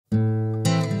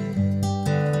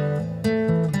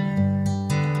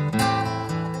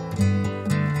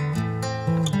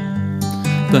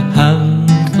The hand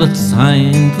that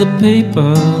signed the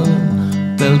paper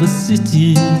fell the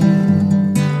city.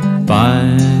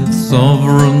 5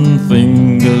 sovereign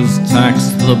fingers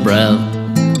taxed the breath,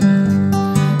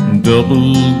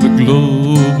 doubled the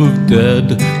globe of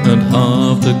dead and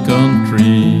half the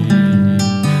country.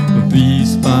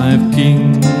 These 5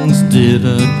 kings did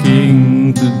a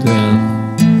king to death.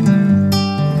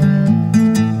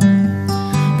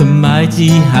 The mighty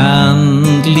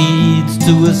hand leads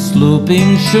to a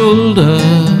sloping shoulder.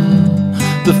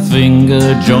 The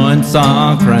finger joints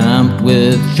are cramped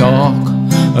with chalk.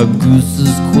 A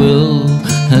goose's quill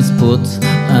has put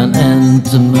an end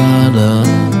to murder.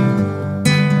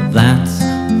 That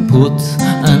put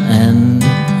an end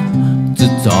to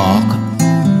talk.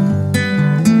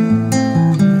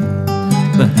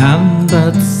 The hand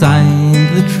that signed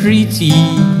the treaty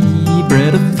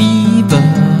bred a fever,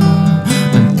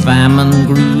 and famine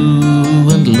grew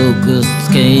and locusts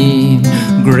came.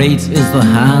 Great is the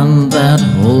hand that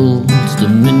holds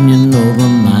dominion over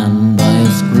man by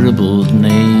a scribbled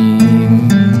name.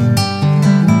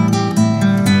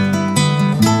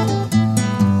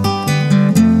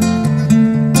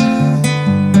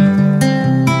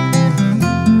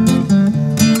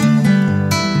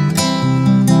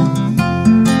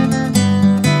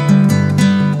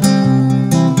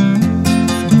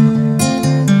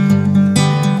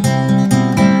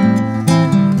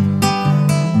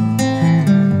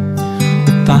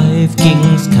 Five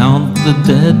kings count the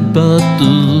dead, but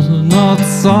do not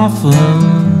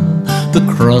soften the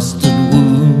crusted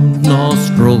wound nor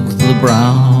stroke the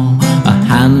brow. A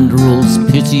hand rules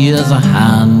pity as a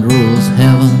hand rules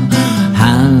heaven.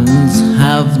 Hands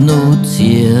have no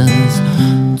tears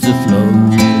to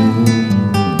flow.